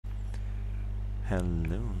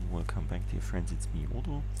Hello and welcome back, dear friends, it's me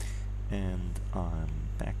Odo, and I'm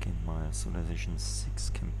back in my Civilization 6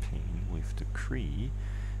 campaign with the Cree,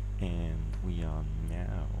 and we are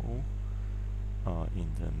now in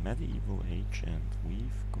the medieval age, and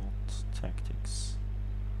we've got tactics.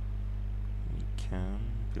 We can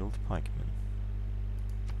build pikemen.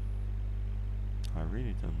 I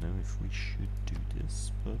really don't know if we should do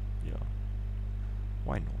this, but yeah,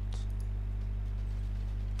 why not?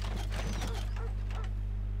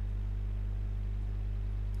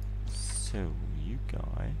 So, you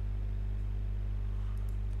guy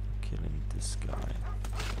killing this guy.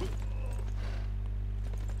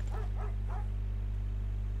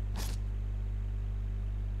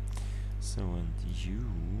 So, and you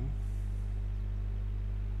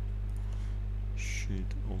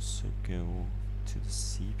should also go to the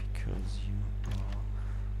sea because you are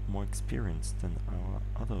more experienced than our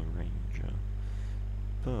other ranger.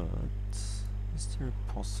 But is there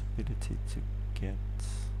a possibility to get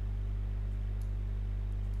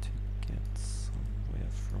somewhere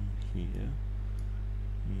from here?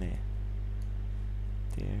 Nah.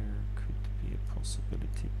 There could be a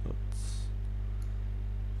possibility, but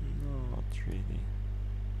not really.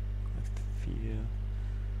 I fear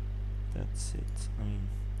that's it. I mean,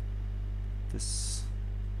 this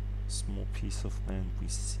small piece of land we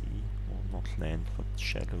see, or not land, but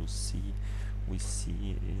shallow sea we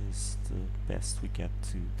see, is the best we get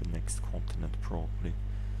to the next continent probably,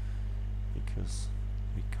 because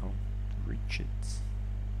we can't reach it.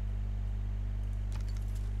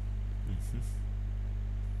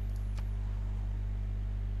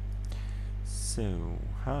 So,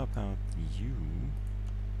 how about you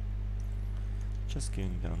just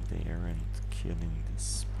going down there and killing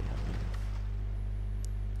this spearman?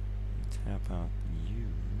 And how about you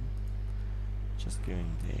just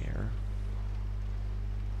going there?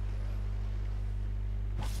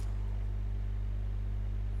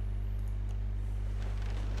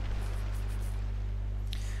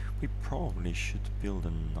 We probably should build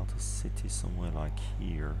another city somewhere like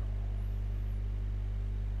here.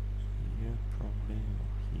 Here, probably, or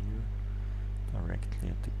here, directly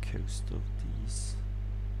at the coast of these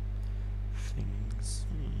things.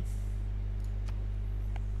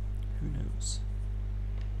 Who knows?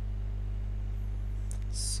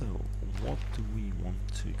 So, what do we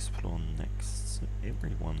want to explore next? So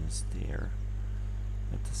everyone is there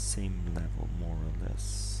at the same level, more or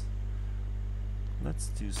less. Let's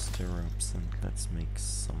do stirrups and let's make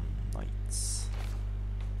some knights.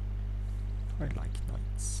 I like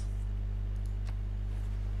knights.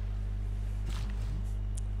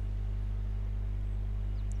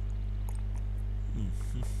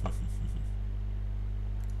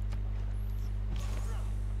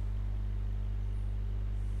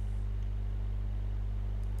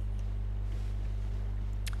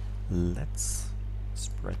 Let's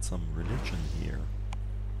spread some religion here.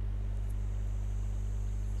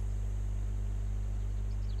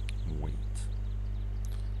 Wait.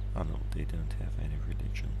 Oh no, they don't have any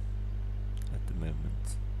religion at the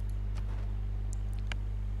moment.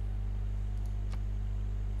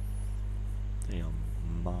 They are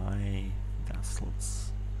my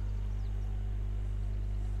vassals.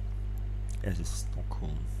 As is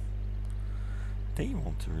Stockholm. They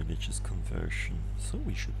want a religious conversion, so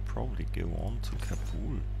we should probably go on to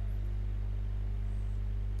Kabul.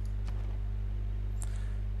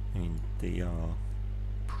 I mean, they are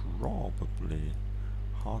probably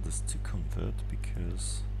hardest to convert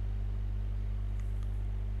because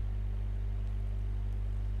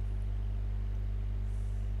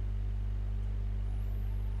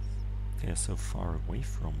they are so far away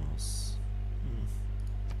from us.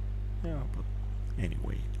 Yeah, but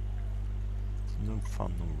anyway. No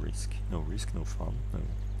fun, no risk. No risk, no fun, no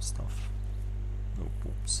stuff. No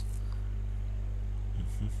boobs.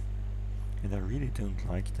 And I really don't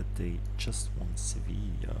like that they just want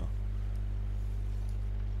Sevilla.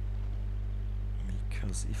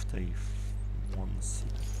 Because if they won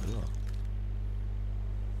Sevilla,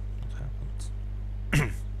 what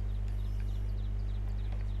happened?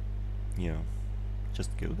 Yeah,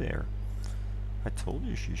 just go there. I told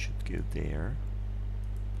you should go there.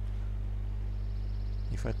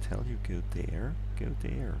 If I tell you go there, go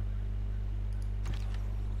there.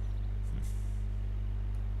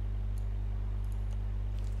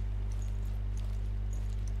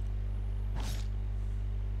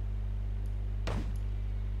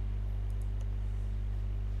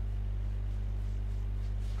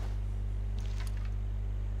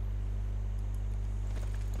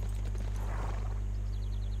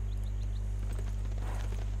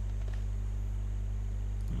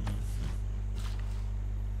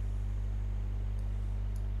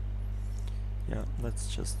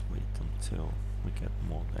 let's just wait until we get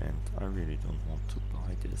more land. I really don't want to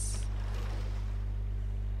buy this.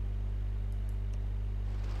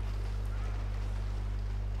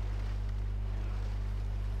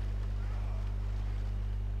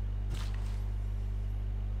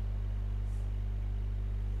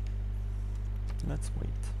 Let's wait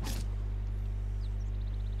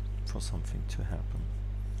for something to happen.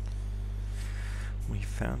 We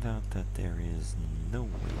found out that there is no way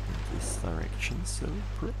in this direction, so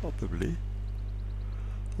probably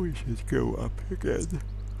we should go up again.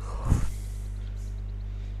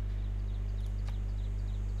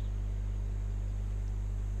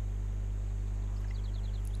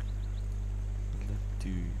 Let's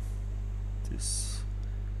do this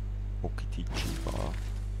Okitichiba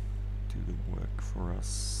do the work for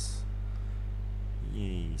us.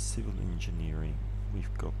 Yay, civil engineering.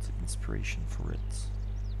 We've got inspiration for it.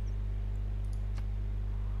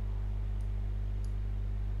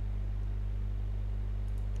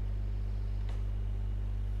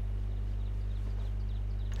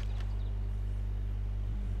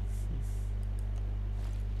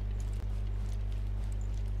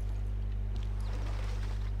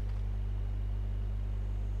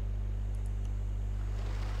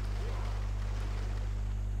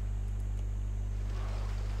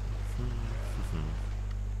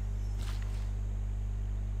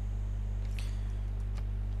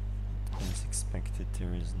 As expected,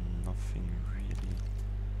 there is nothing really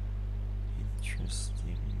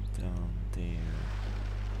interesting down there.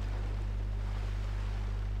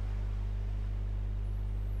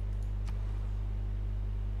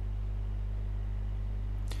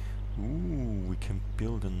 Ooh, we can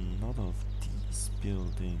build another of these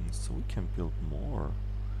buildings, so we can build more.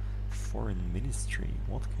 Foreign Ministry,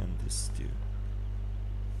 what can this do?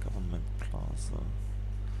 Government Plaza.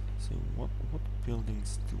 So what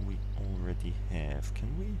buildings do we already have?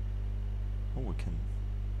 Can we? Oh, we can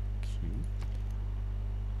queue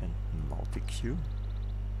and multi-queue.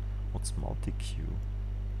 What's multi-queue?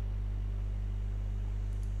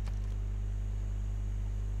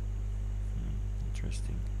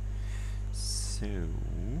 Interesting. So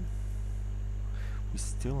we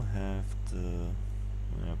still have the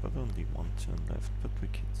but only one turn left, but we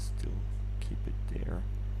can still keep it there.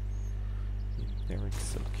 In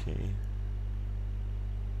barracks, okay.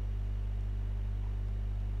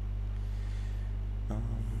 But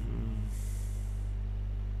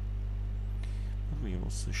we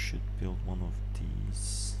also should build one of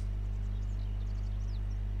these.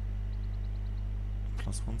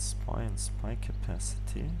 +1 spy and spy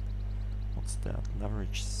capacity. What's that?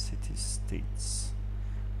 Leverage city-states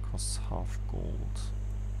costs half gold.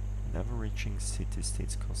 Leveraging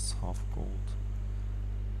city-states costs half gold.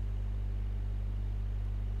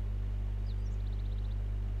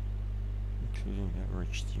 Including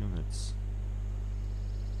leveraged units.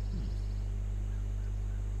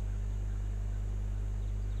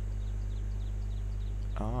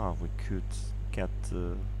 Ah, we could get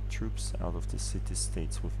the troops out of the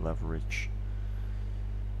city-states with leverage.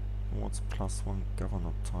 What's +1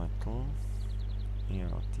 governor title?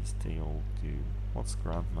 Yeah, these they all do. What's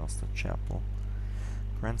Grandmaster Chapel?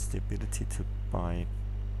 Grants the ability to buy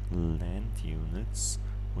land units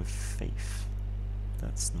with faith.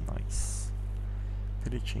 That's nice.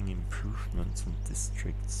 Pillaging improvements in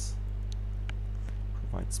districts.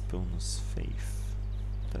 Provides bonus faith.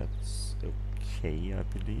 That's okay, I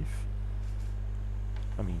believe.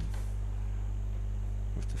 I mean,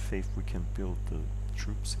 with the faith we can build the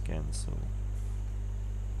troops again, so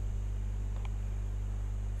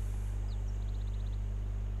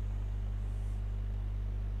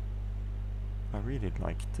I really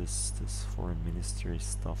like this foreign ministry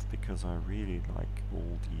stuff because I really like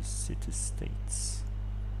all these city-states.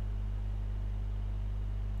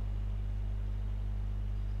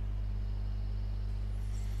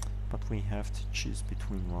 But we have to choose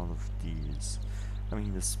between one of these. I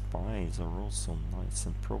mean, the spies are also nice,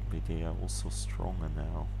 and probably they are also stronger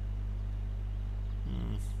now.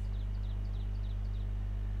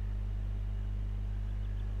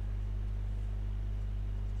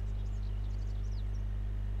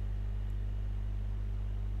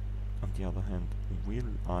 On the other hand,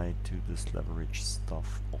 will I do this leverage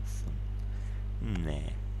stuff often?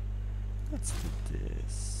 Nah. Let's do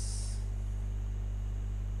this.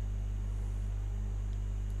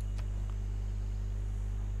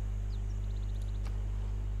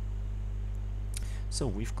 So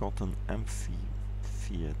we've got an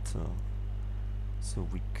amphitheater. So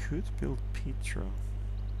we could build Petra,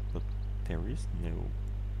 but there is no...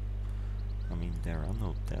 I mean, there are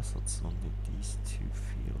no deserts, only these two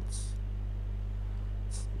fields.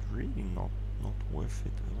 It's really not not worth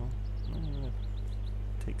it.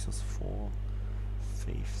 It takes us 4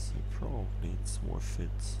 faiths, so probably it's worth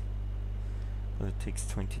it. But it takes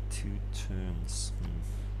 22 turns.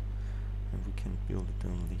 And we can build it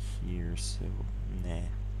only here, so nah,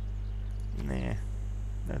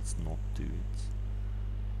 let's not do it.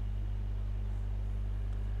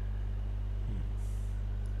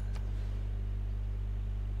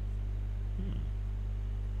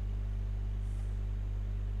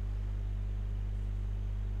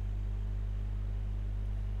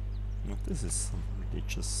 Now this is some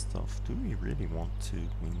religious stuff. Do we really want to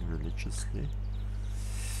win religiously?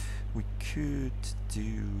 We could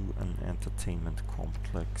do an entertainment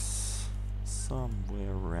complex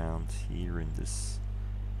somewhere around here in this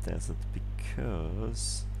desert,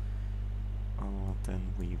 because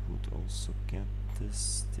then we would also get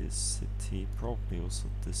this city, probably also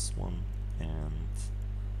this one and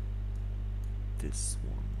this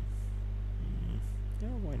one.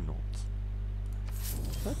 Yeah, why not?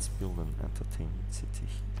 Let's build an entertainment city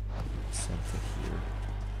center here.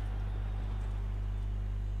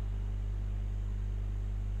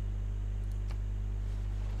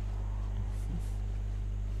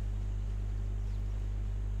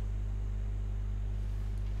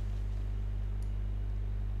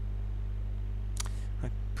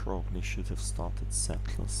 Probably should have started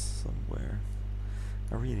settlers somewhere.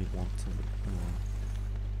 I really want to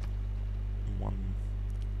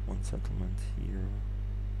one settlement here.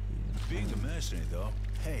 Being a mercenary, though,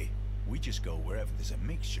 hey, we just go wherever there's a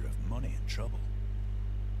mixture of money and trouble.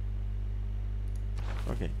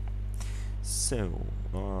 Okay, so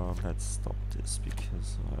let's stop this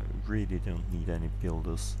because I really don't need any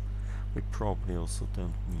builders. We probably also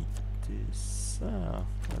don't need this.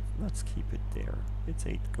 Let's keep it there. It's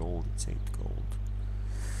 8 gold, it's 8 gold.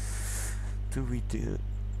 Do we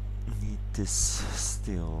need this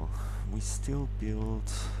still? We still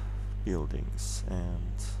build buildings,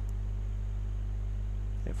 and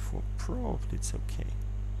therefore probably it's okay.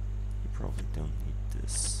 We probably don't need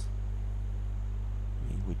this.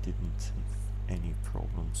 I mean, we didn't have any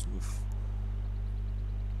problems with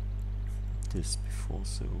this before,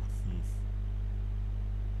 so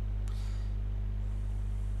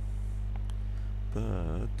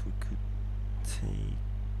but we could take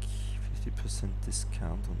 50%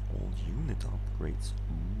 discount on all unit upgrades.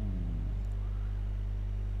 Ooh,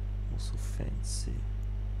 also fancy.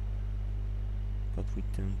 But we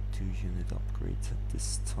don't do unit upgrades at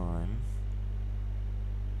this time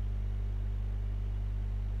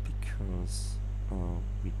because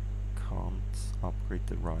we can't upgrade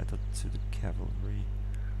the rider to the cavalry.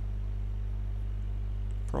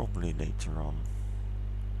 Probably later on.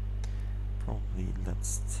 Probably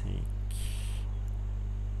let's take...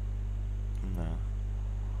 No.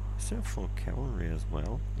 Is there for cavalry as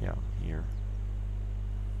well? Yeah, here.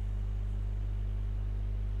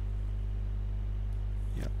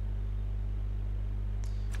 Yeah.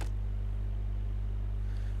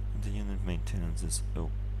 The unit maintenance is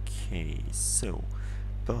okay, so...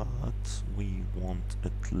 But we want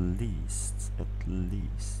at least the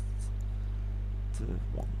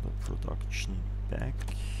wonder production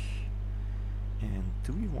back. And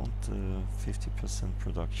do we want 50%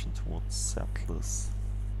 production towards settlers?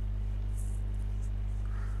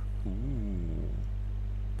 Ooh,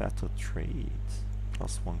 better trade.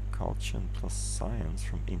 +1 culture and plus science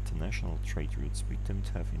from international trade routes. We don't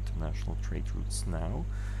have international trade routes now,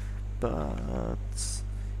 but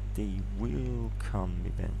they will come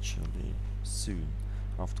eventually, soon,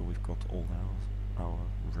 after we've got all our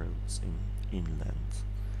roads inland.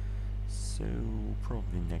 So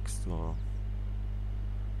probably next or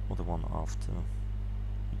the one after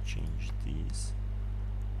we change these.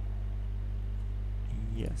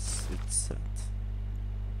 Yes, it's set.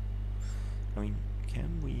 I mean,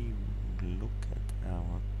 can we look at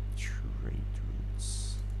our trade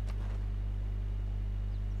routes?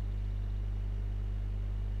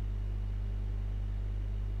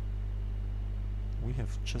 We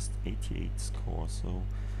have just 88 score, so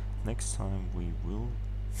next time we will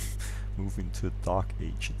move into a dark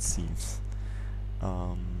age, it seems.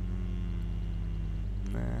 Nah.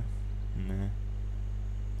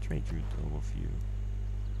 Trade route overview.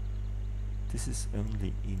 This is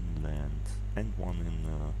only inland and one in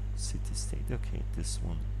a city-state. Okay, this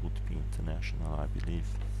one would be international, I believe.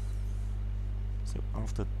 So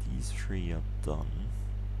after these 3 are done,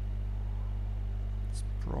 it's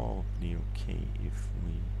probably okay if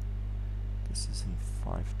we... This is in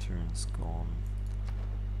 5 turns gone.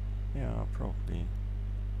 Yeah, probably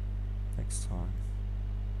next time.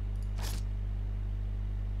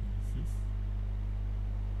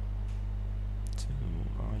 So,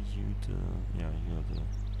 are you the... yeah, you're the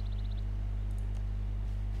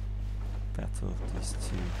better of these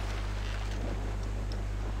two.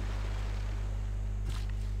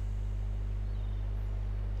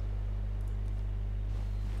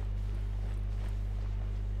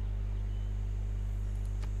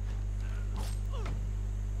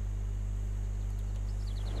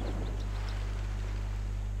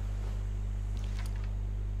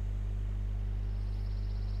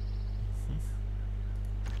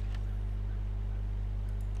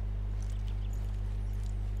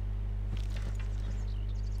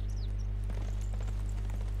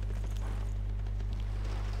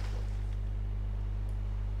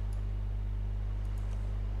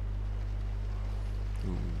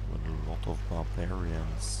 A lot of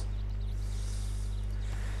barbarians.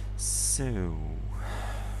 So,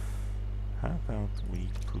 how about we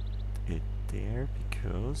put it there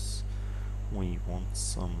because we want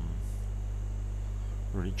some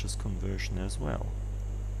religious conversion as well.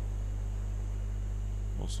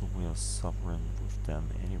 Also, we are sovereign with them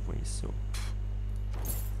anyway, so.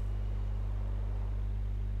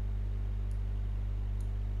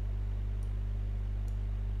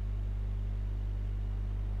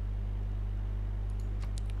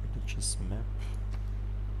 Religious map.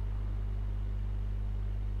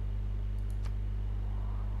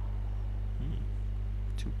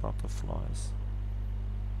 Two butterflies.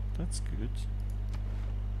 That's good.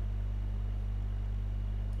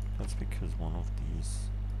 That's because one of these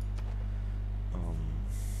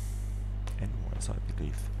animals, I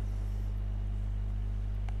believe.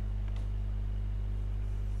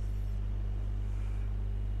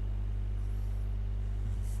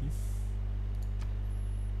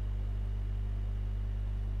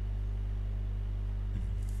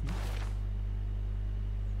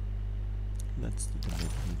 Let's do the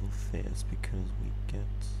medieval fairs because we get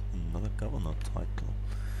another governor title.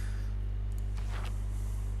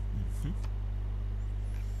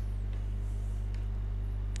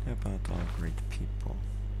 How about our great people?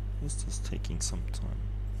 This is taking some time.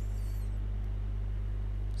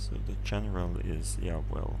 So the general is, yeah,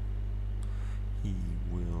 well, he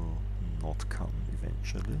will not come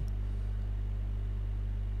eventually.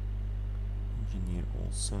 Engineer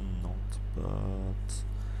also not, but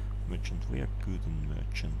merchant, we are good in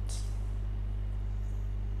merchant.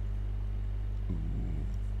 Ooh,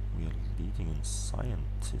 we are leading in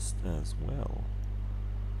scientist as well.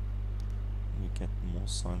 We get more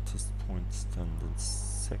scientist points than the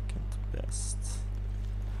second best.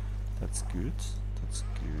 That's good, that's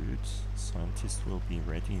good. Scientist will be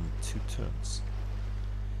ready in 2 turns.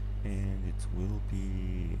 And it will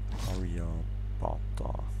be Arya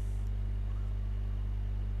Bata.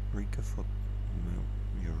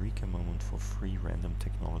 Eureka moment for free random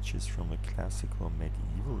technologies from the classic or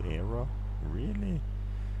medieval era? Really?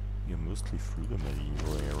 You're mostly through the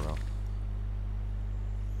medieval era.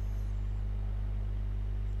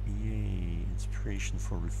 Yay, inspiration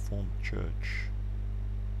for Reformed Church.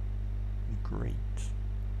 Great.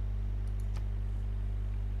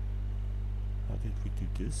 How did we do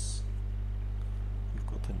this? We've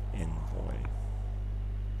got an envoy.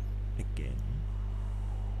 Again.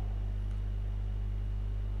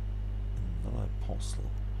 Another apostle.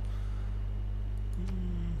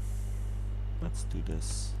 Let's do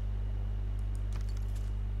this.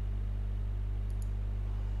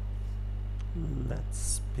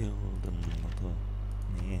 Let's build another.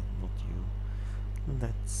 Nah, not you.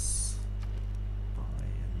 Let's buy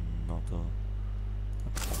another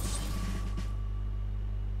apostle.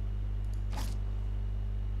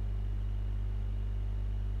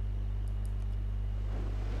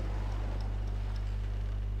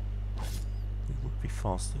 It would be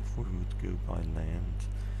faster if we would go by land.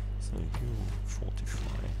 So you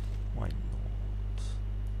fortify. Why not?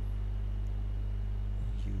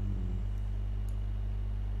 You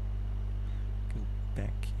go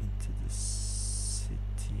back into the city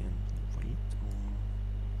and wait,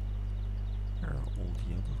 or are all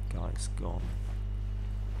the other guys gone?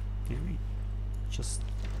 Did we just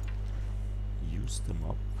use them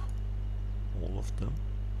up? All of them?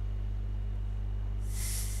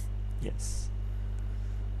 Yes.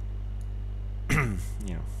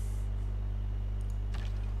 Yeah.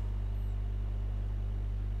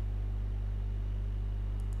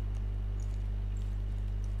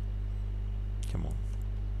 Come on.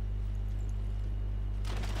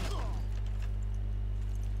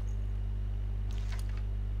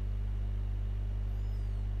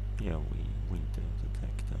 Yeah, we don't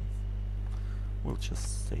attack them. We'll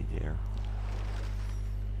just stay there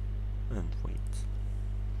and wait.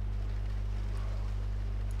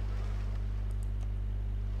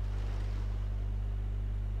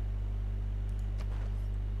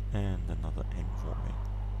 And another envoy.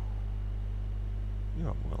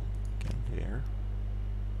 Yeah, well, again there.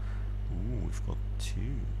 Ooh, we've got 2.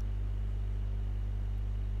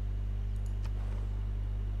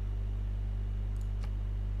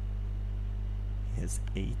 He has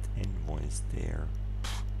 8 envoys there.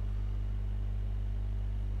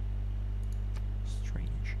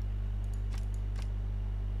 Strange.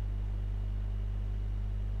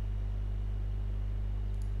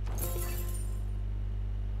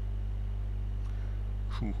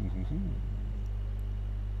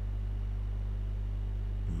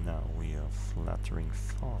 Now we are flattering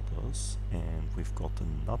fathers, and we've got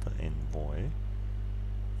another envoy.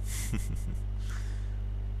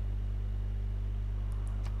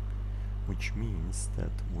 Which means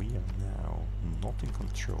that we are now not in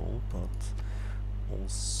control, but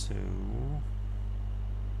also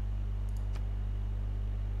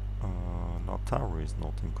Lautaro is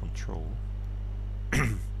not in control.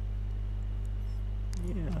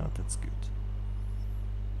 Yeah, that's good.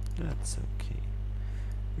 That's okay.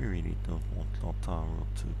 We really don't want Lautaro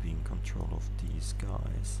to be in control of these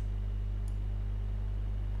guys.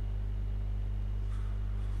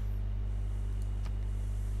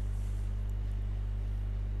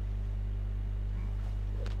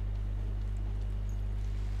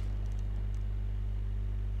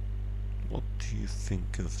 What do you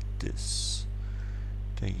think of this?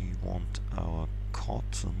 They want our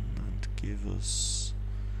cotton and give us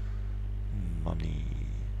money.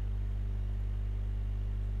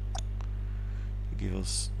 They give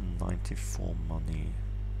us 94 money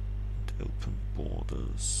and open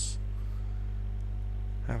borders.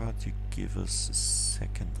 How about you give us a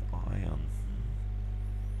second iron?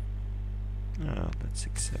 Let's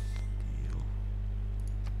accept the deal.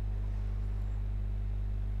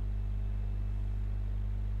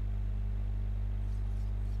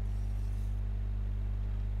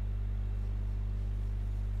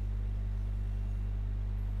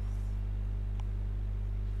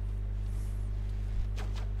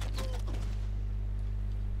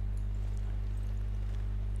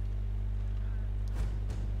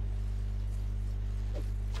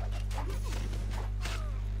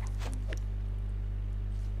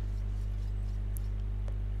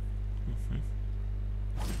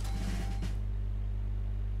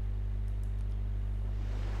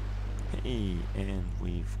 Hey, and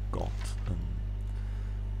we've got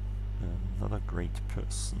another great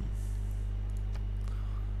person.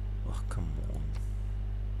 Oh, come on.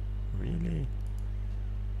 Really?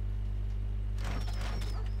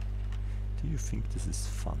 Do you think this is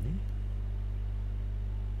funny?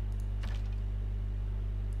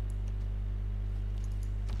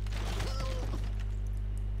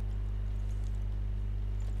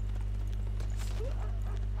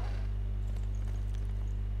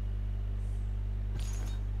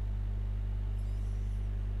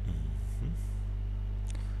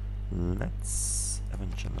 Let's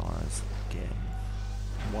evangelize again,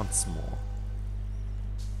 once more.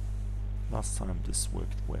 Last time this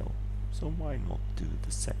worked well, so why not do it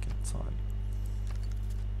the second time?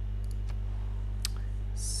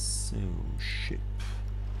 So, ship.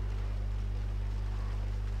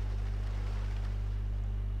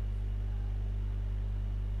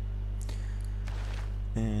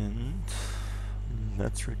 And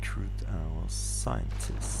let's recruit our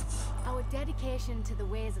scientists. Our dedication to the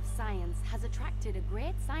ways of science has attracted a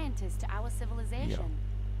great scientist to our civilization. Yeah.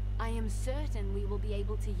 I am certain we will be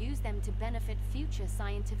able to use them to benefit future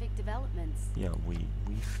scientific developments. Yeah, we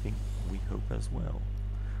hope as well.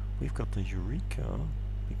 We've got the Eureka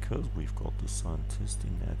because we've got the scientist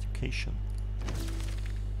in education.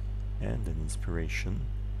 And an inspiration.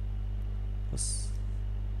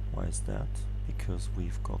 Why is that? Because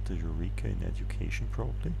we've got the Eureka in education,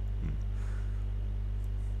 probably?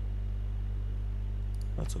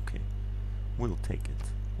 That's okay. We'll take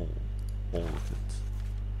it. All of it.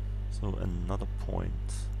 So another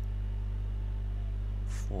point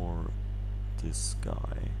for this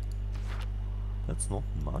guy. That's not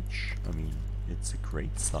much. I mean, it's a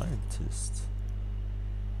great scientist.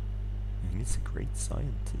 I mean, it's a great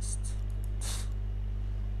scientist.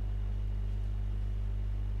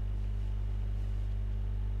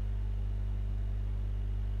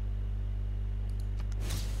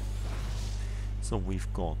 So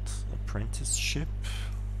we've got apprenticeship,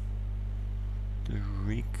 the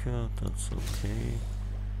Eureka, that's okay,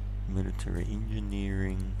 military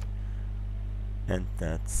engineering, and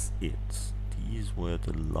that's it. These were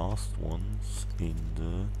the last ones in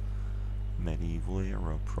the medieval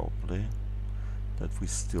era, probably, that we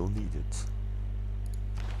still needed.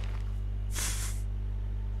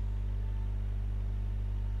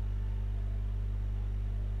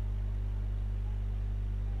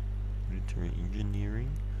 military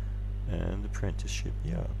engineering and apprenticeship.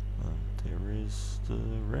 Yeah, and there is the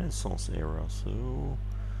Renaissance era, so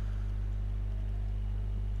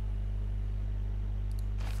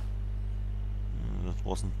that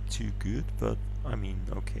wasn't too good, but I mean,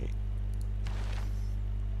 okay.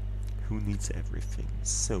 Who needs everything?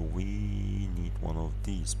 So we need one of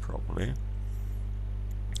these probably.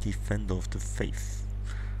 Defender of the Faith.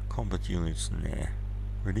 Combat units, nah.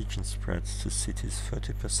 Religion spreads to cities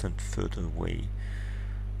 30% further away.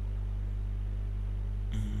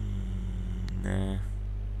 Nah.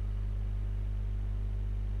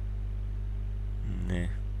 Nah.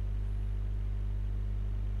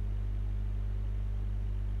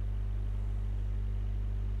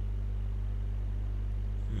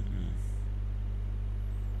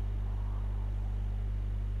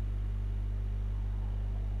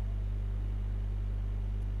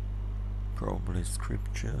 Probably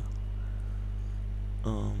scripture.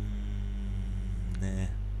 Nah.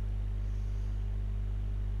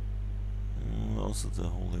 Also the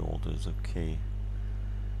Holy Order is okay.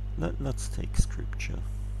 Let's take scripture.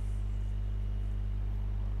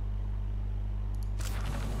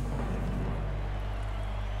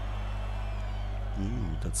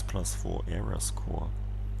 Ooh, that's +4 era score.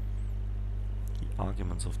 The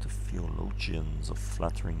arguments of the theologians of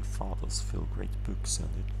flattering fathers fill great books, and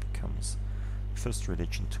it becomes the first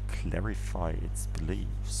religion to clarify its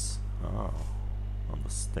beliefs. Ah,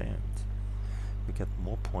 understand. We get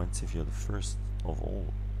more points if you're the first of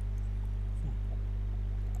all.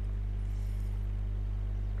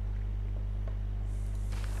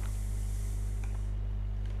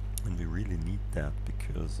 And we really need that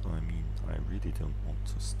because, I mean, I really don't want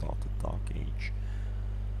to start a Dark Age.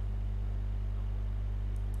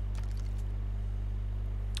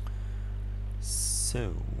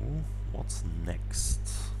 So, what's next?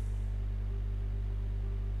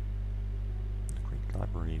 The Great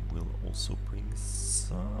Library will also bring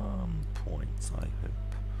some points, I hope.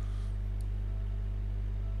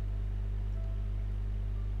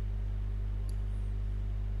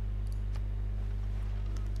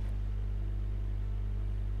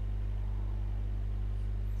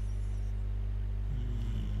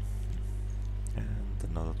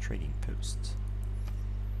 And another trading post.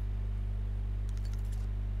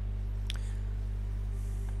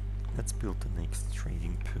 Let's build the next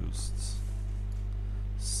trading post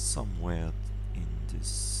somewhere in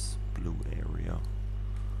this blue area.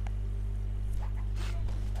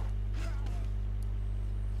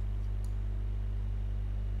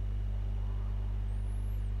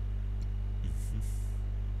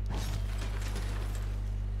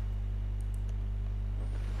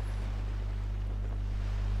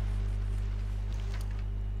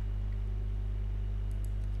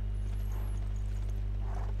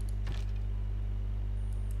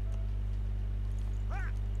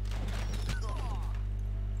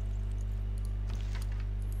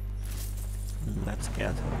 Let's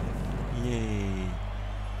get her. Yay!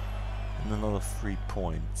 And another 3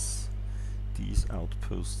 points. These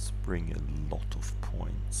outposts bring a lot of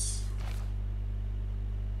points.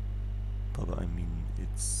 But I mean,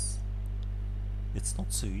 it's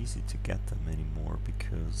not so easy to get them anymore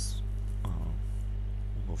because all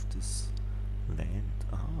of this land.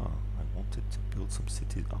 I wanted to build some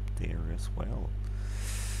cities up there as well.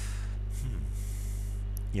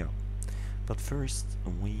 Yeah. But first,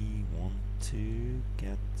 we want to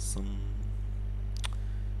get some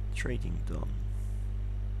trading done.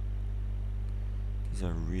 These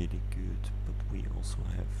are really good, but we also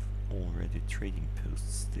have already trading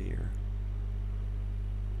posts there.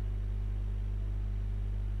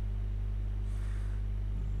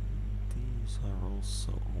 These are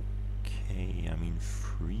also okay. I mean,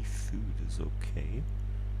 free food is okay,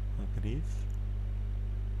 I believe.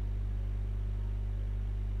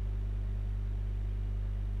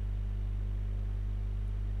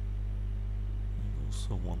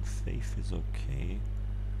 So one faith is okay.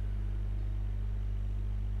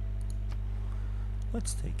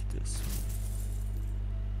 Let's take this.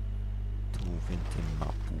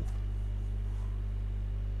 Mapu.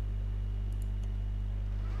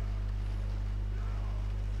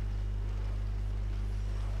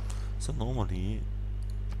 So normally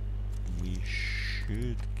we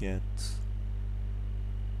should get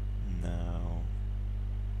now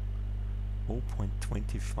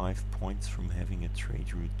 0.25 points from having a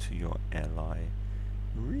trade route to your ally.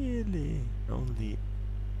 Really? Only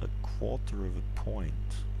a quarter of a point?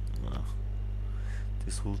 Ugh.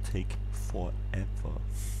 This will take forever.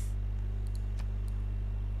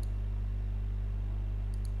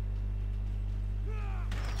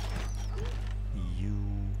 You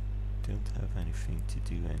don't have any anything to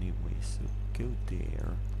do anyway, so go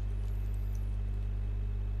there.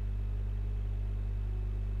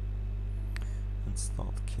 And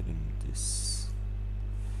start killing this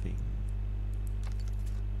thing.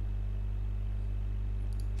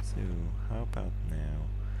 So how about now?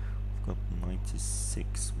 We've got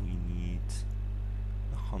 96, we need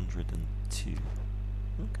 102.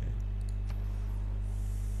 Okay.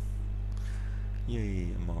 Yay,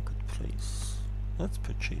 a marketplace. Let's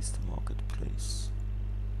purchase the marketplace.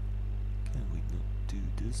 Can we not do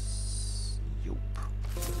this? Yup.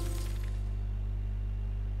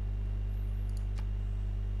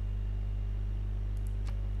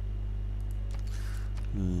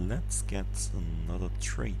 Let's get another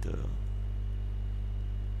trader.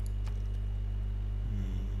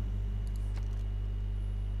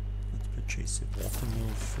 Let's purchase a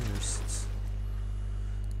watermill first,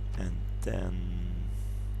 and then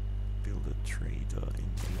build a trader in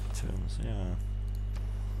 8 turns. Yeah,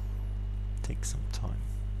 take some time.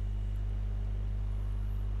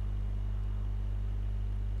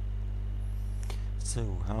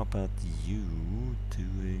 So how about you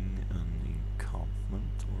doing an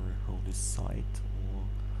encampment or a holy site or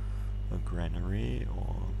a granary,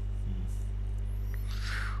 or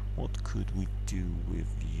what could we do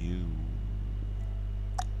with you?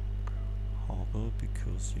 Harbor,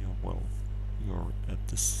 because you're at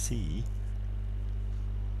the sea.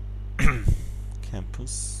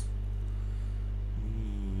 Campus, we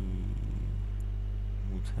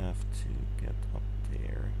would have to get up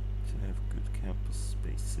there to have good campus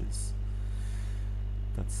spaces.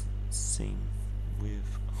 That's the same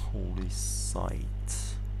with holy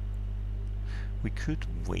site. We could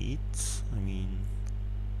wait. I mean,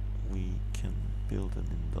 we can build an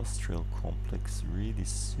industrial complex really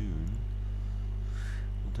soon,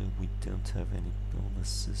 although we don't have any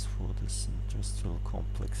bonuses for this industrial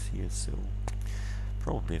complex here, so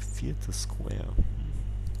probably a theater square.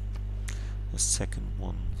 A second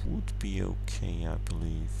one would be okay, I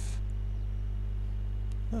believe.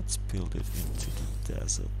 Let's build it into the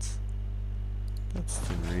desert. That's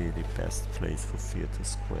the really best place for theater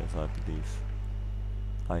squares, I believe.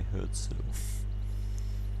 I heard so.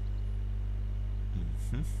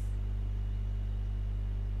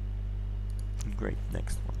 Great,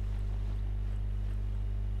 next one.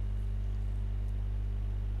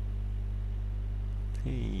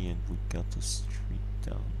 Hey, and we got a street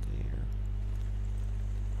down there.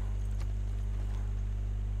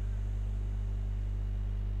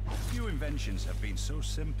 Few inventions have been so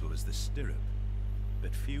simple as the stirrup,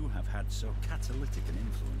 but few have had so catalytic an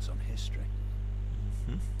influence on history.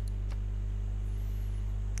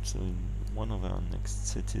 So in one of our next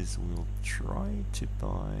cities we'll try to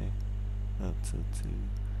buy to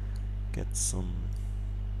get some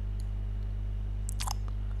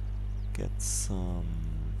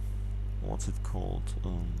what's it called,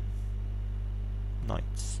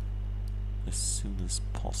 knights as soon as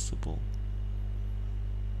possible.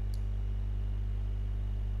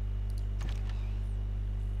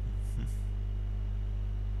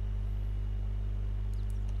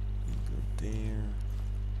 Go there.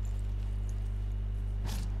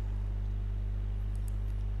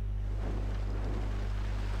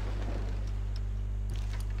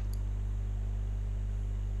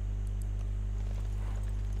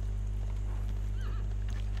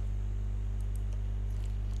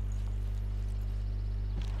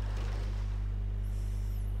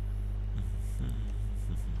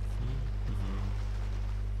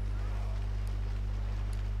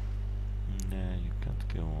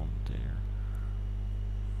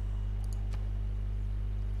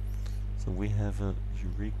 So we have a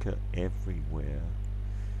Eureka everywhere,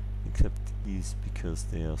 except these, because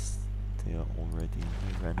they are already in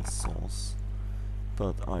the Renaissance.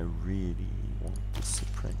 But I really want this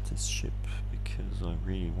apprenticeship because I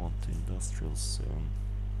really want the industrial zone,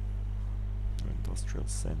 or industrial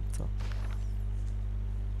center.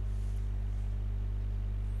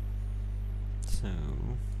 So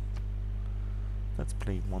let's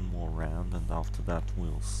play one more round, and after that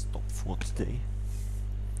we'll stop for today.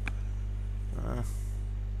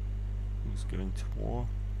 Who's going to war?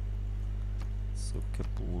 So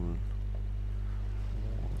Kabul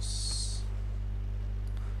was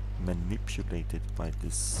manipulated by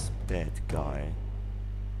this bad guy.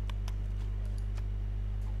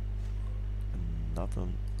 Another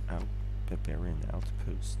barbarian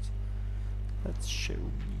outpost. Let's show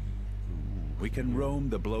me. We can roam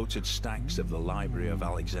the bloated stacks of the Library of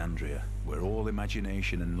Alexandria, where all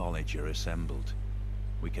imagination and knowledge are assembled.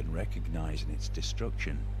 We can recognize in its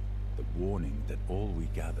destruction the warning that all we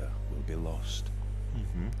gather will be lost.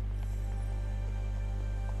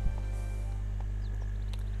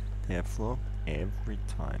 Therefore, every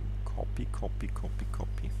time, copy, copy, copy,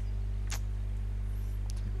 copy.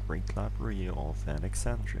 The Great Library of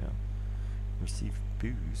Alexandria. Receive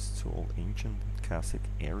boosts to all ancient and classic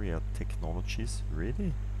area technologies.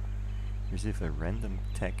 Really? Receive a random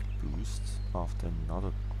tech boost after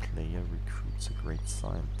another player recruits a great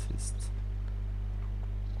scientist.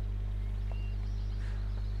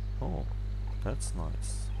 Oh, that's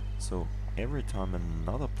nice. So every time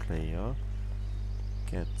another player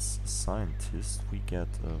gets a scientist, we get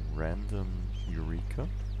a random Eureka.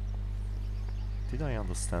 Did I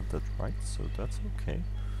understand that right? So that's okay.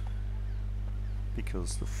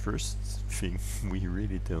 Because the first thing we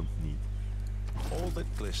really don't need. All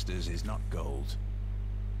that glisters is not gold.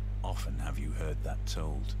 Often have you heard that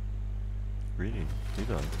told. Really?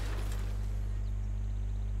 Did I?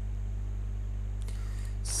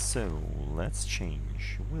 So, let's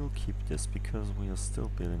change. We'll keep this because we are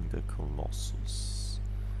still building the Colossus.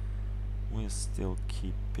 We're still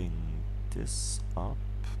keeping this up,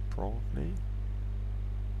 probably.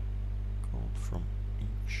 Gold from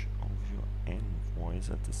each of your envoys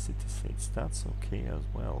at the city-states. That's okay as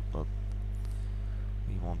well, but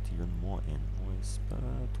we want even more envoys,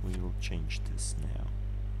 but we'll change this now.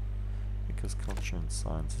 Because culture and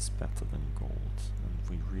science is better than gold, and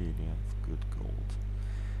we really have good gold.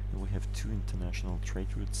 And we have 2 international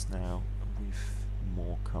trade routes now, with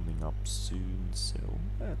more coming up soon, so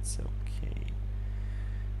that's okay.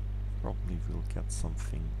 Probably we'll get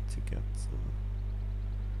something to get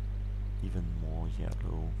even more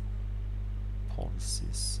yellow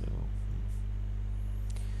policies,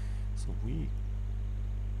 so we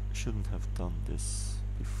shouldn't have done this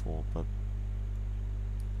before, but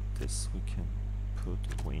this we can put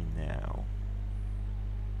away now.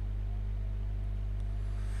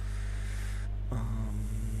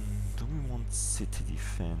 Do we want city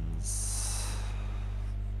defense?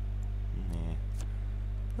 Nah.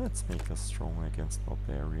 Let's make us strong against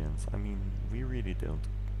barbarians. I mean, we really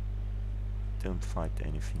don't fight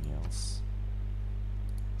anything else.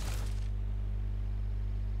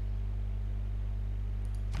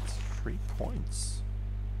 It's 3 points.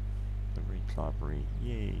 The Great Library,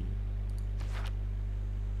 yay!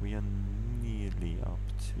 We are nearly up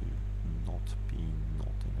to not being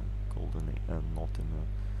not in a golden, not in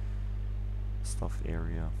a stuff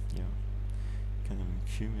area. Yeah, can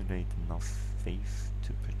accumulate enough faith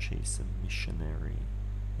to purchase a missionary.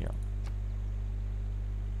 Yeah,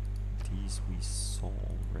 these we saw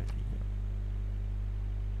already. Yeah.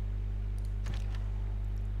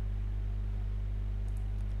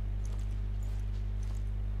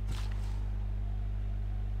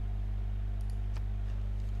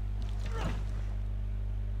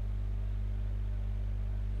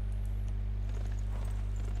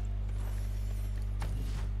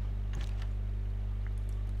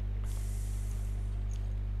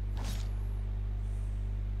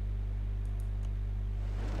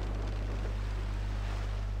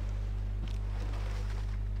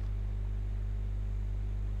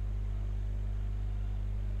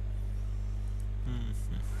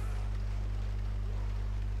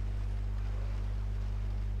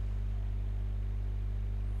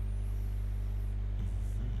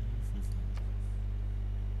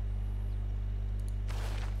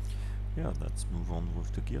 Yeah, let's move on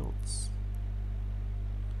with the guilds.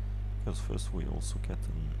 Because first we also get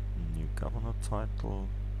a new governor title,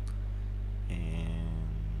 and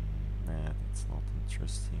nah, that's not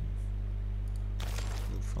interesting.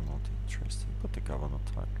 Both are not interesting, but the governor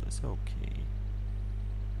title is okay.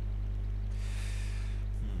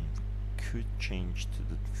 Could change to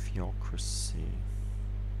the theocracy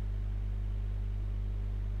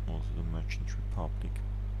or to the Merchant Republic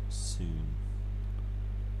soon.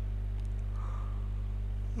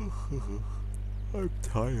 I'm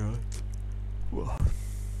tired.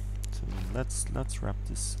 So let's wrap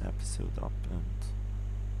this episode up and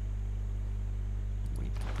wait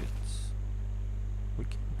a bit. We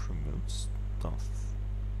can promote stuff.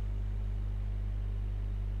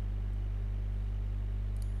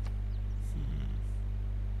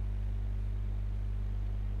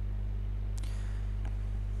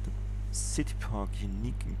 The city park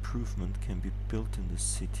unique improvement can be built in the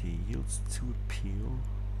city. Yields 2 appeal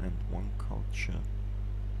and 1 culture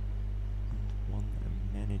and 1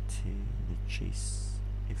 amenity in the chase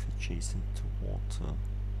if adjacent to water.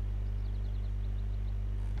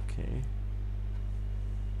 Okay.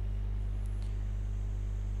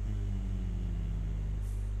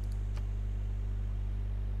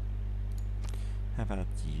 How about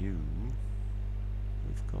you?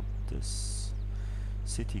 We've got this.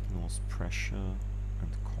 City ignores pressure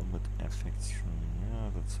and combat effects from... yeah,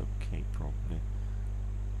 that's okay probably.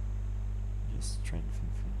 Just strengthen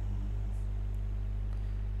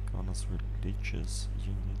Ghana's religious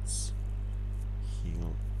units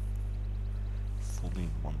heal fully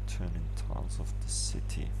in one turn in tiles of the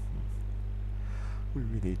city. We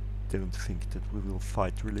really don't think that we will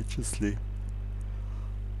fight religiously.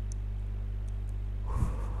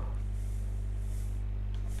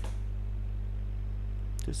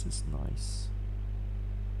 This is nice,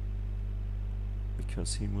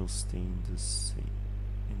 because he will stay in the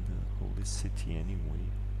holy city anyway.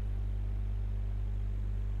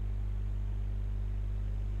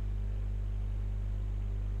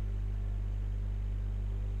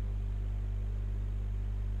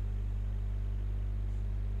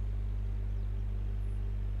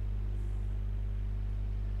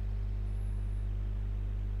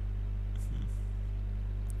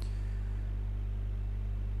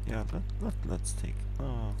 Yeah, let's take.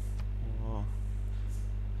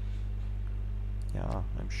 Yeah,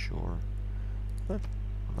 I'm sure. Let's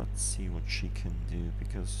see what she can do,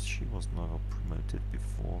 because she was not promoted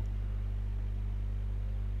before.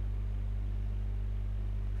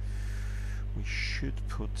 We should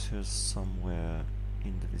put her somewhere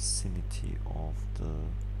in the vicinity of the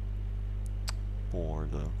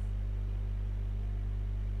border,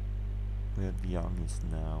 where Liang is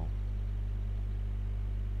now.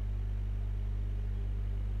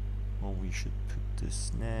 Or we should put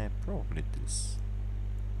this, nah, probably this.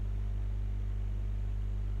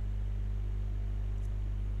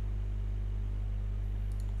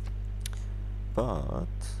 But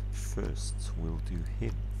first we'll do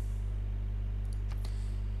him,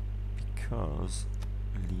 because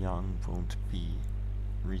Liang won't be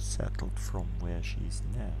resettled from where she is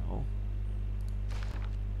now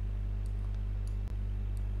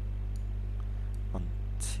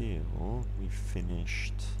until we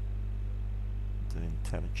finished the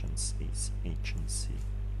intelligence agency.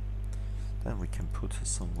 Then we can put her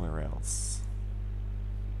somewhere else.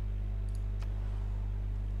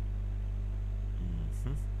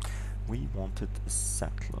 We wanted a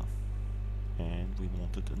settler and we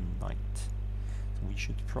wanted a knight, so we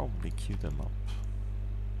should probably queue them up.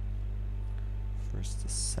 First the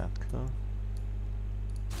settler,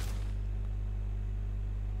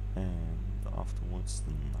 and afterwards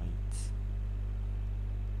the knight.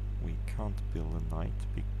 We can't build a knight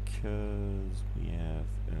because we have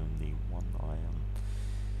only one iron.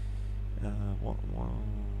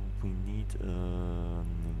 We need an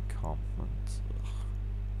encampment. Ugh.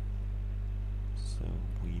 So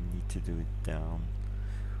we need to do it down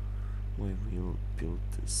where we'll build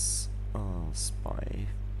this spy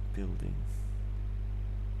building.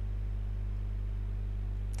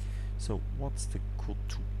 So what's the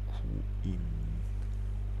Kotuku in?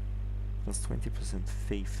 Plus 20%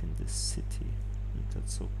 faith in this city. And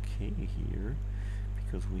that's okay here,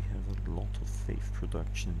 because we have a lot of faith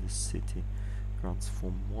production in this city. Grants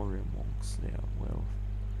for warrior monks there. Well,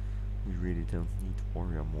 we really don't need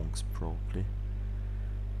warrior monks probably.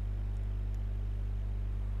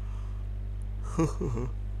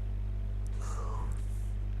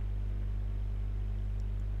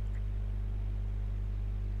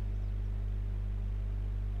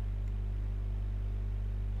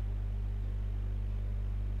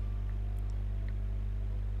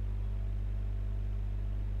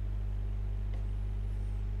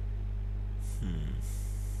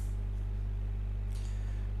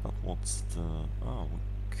 But what's the... Oh, we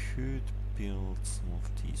could build some of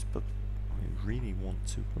these, but I really want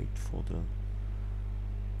to wait for the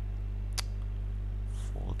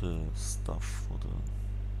stuff, for the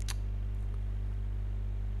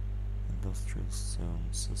industrial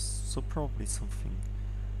zones. So probably something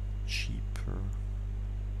cheaper,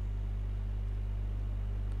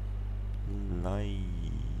 like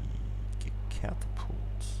a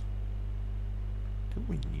catapult. Do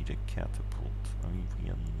we need a catapult? I mean, we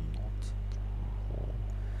are not.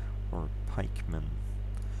 Or a pikeman.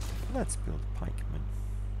 Let's build a pikeman.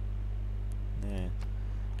 Nah,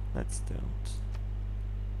 let's don't.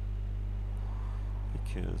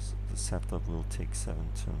 Because the settler will take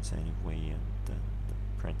 7 turns anyway, and then the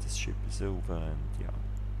apprenticeship is over, and yeah.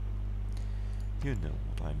 You know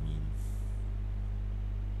what I mean.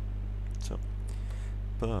 So,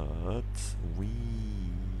 but we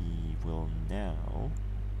will now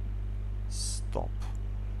stop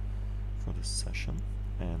for this session,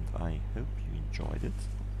 and I hope you enjoyed it,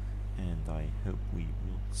 and I hope we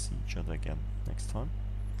will see each other again next time.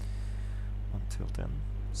 Until then,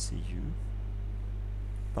 see you.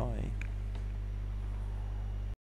 Bye.